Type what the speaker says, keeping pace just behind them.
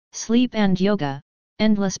Sleep and yoga,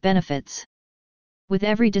 endless benefits. With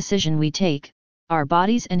every decision we take, our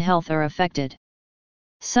bodies and health are affected.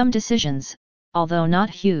 Some decisions, although not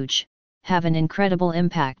huge, have an incredible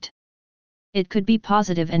impact. It could be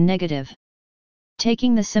positive and negative.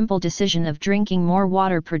 Taking the simple decision of drinking more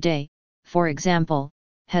water per day, for example,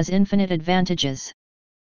 has infinite advantages.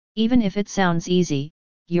 Even if it sounds easy,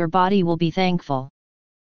 your body will be thankful.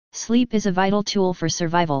 Sleep is a vital tool for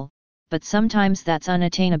survival, but sometimes that's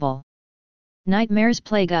unattainable. Nightmares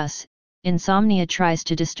plague us, insomnia tries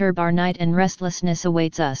to disturb our night, and restlessness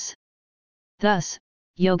awaits us. Thus,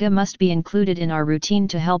 yoga must be included in our routine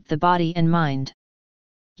to help the body and mind.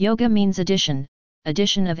 Yoga means addition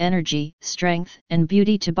of energy, strength, and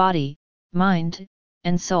beauty to body, mind,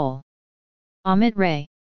 and soul. Amit Ray.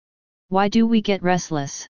 Why do we get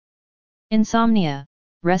restless? Insomnia.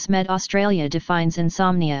 ResMed Australia defines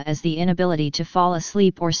insomnia as the inability to fall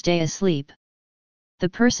asleep or stay asleep. The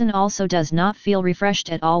person also does not feel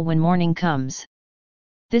refreshed at all when morning comes.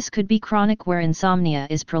 This could be chronic, where insomnia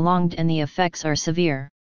is prolonged and the effects are severe.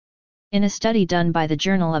 In a study done by the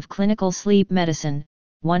Journal of Clinical Sleep Medicine,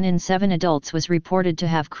 1 in 7 adults was reported to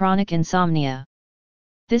have chronic insomnia.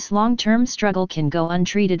 This long-term struggle can go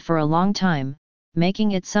untreated for a long time,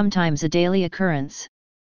 making it sometimes a daily occurrence.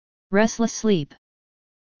 Restless sleep.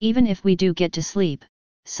 Even if we do get to sleep,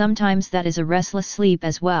 sometimes that is a restless sleep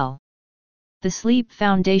as well. The Sleep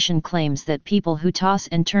Foundation claims that people who toss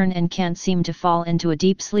and turn and can't seem to fall into a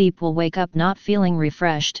deep sleep will wake up not feeling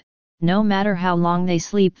refreshed, no matter how long they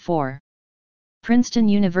sleep for. Princeton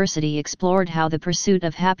University explored how the pursuit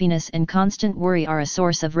of happiness and constant worry are a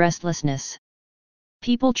source of restlessness.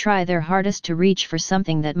 People try their hardest to reach for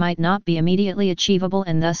something that might not be immediately achievable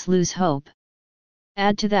and thus lose hope.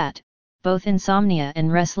 Add to that, both insomnia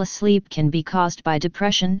and restless sleep can be caused by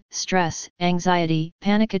depression, stress, anxiety,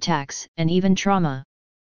 panic attacks, and even trauma.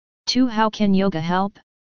 2. How can yoga help?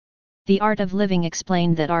 The Art of Living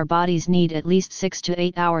explained that our bodies need at least 6 to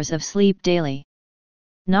 8 hours of sleep daily.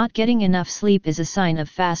 Not getting enough sleep is a sign of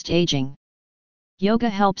fast aging. Yoga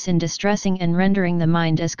helps in distressing and rendering the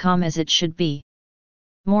mind as calm as it should be.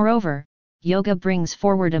 Moreover, yoga brings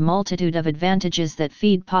forward a multitude of advantages that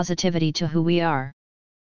feed positivity to who we are.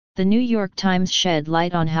 The New York Times shed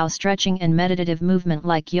light on how stretching and meditative movement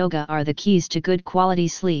like yoga are the keys to good quality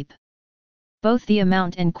sleep. Both the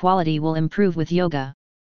amount and quality will improve with yoga.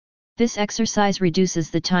 This exercise reduces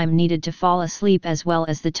the time needed to fall asleep as well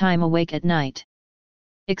as the time awake at night.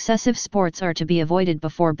 Excessive sports are to be avoided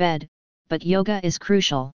before bed, but yoga is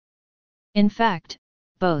crucial. In fact,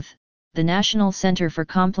 both the National Center for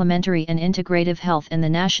Complementary and Integrative Health and the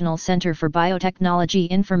National Center for Biotechnology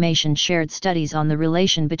Information shared studies on the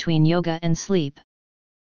relation between yoga and sleep.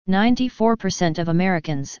 94% of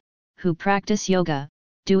Americans who practice yoga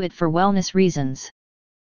do it for wellness reasons.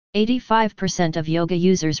 85% of yoga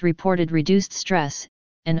users reported reduced stress,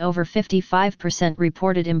 and over 55%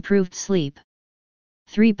 reported improved sleep.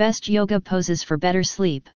 3 best yoga poses for better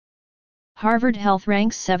sleep. Harvard Health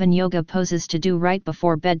ranks 7 yoga poses to do right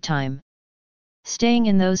before bedtime. Staying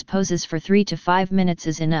in those poses for 3 to 5 minutes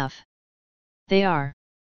is enough. They are: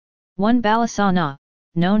 1. Balasana,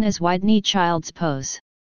 known as wide knee child's pose.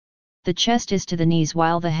 The chest is to the knees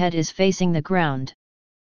while the head is facing the ground.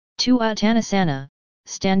 2. Uttanasana,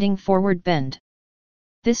 standing forward bend.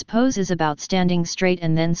 This pose is about standing straight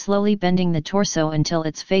and then slowly bending the torso until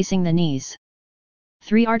it's facing the knees.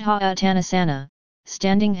 3. Ardha Uttanasana,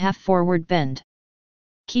 standing half forward bend.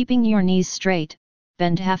 Keeping your knees straight,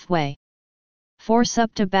 bend halfway. 4.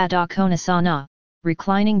 Supta Baddha Konasana,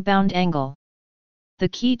 reclining bound angle. The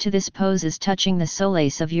key to this pose is touching the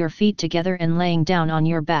soles of your feet together and laying down on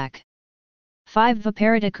your back. 5.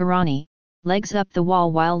 Viparita Karani, legs up the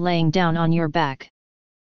wall while laying down on your back.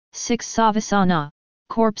 6. Savasana,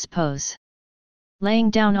 corpse pose. Laying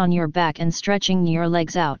down on your back and stretching your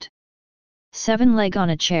legs out. 7. Leg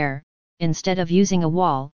on a chair. Instead of using a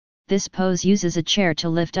wall, this pose uses a chair to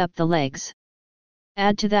lift up the legs.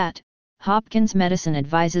 Add to that, Hopkins Medicine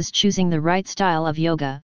advises choosing the right style of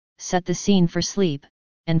yoga, set the scene for sleep,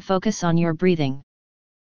 and focus on your breathing.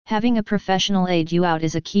 Having a professional aid you out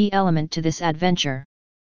is a key element to this adventure.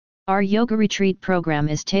 Our yoga retreat program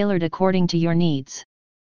is tailored according to your needs.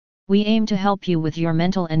 We aim to help you with your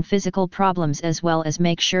mental and physical problems as well as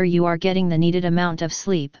make sure you are getting the needed amount of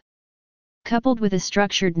sleep. Coupled with a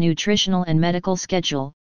structured nutritional and medical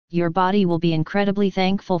schedule, your body will be incredibly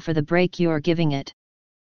thankful for the break you are giving it.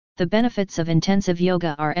 The benefits of intensive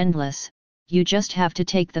yoga are endless, you just have to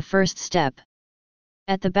take the first step.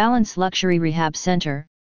 At the Balance Luxury Rehab Center,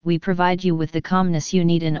 we provide you with the calmness you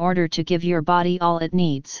need in order to give your body all it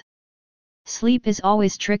needs. Sleep is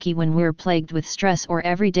always tricky when we're plagued with stress or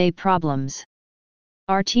everyday problems.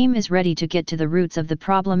 Our team is ready to get to the roots of the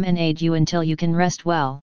problem and aid you until you can rest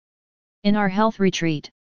well. In our health retreat,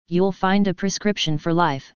 you'll find a prescription for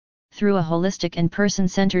life, through a holistic and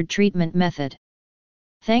person-centered treatment method.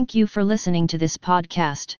 Thank you for listening to this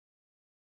podcast.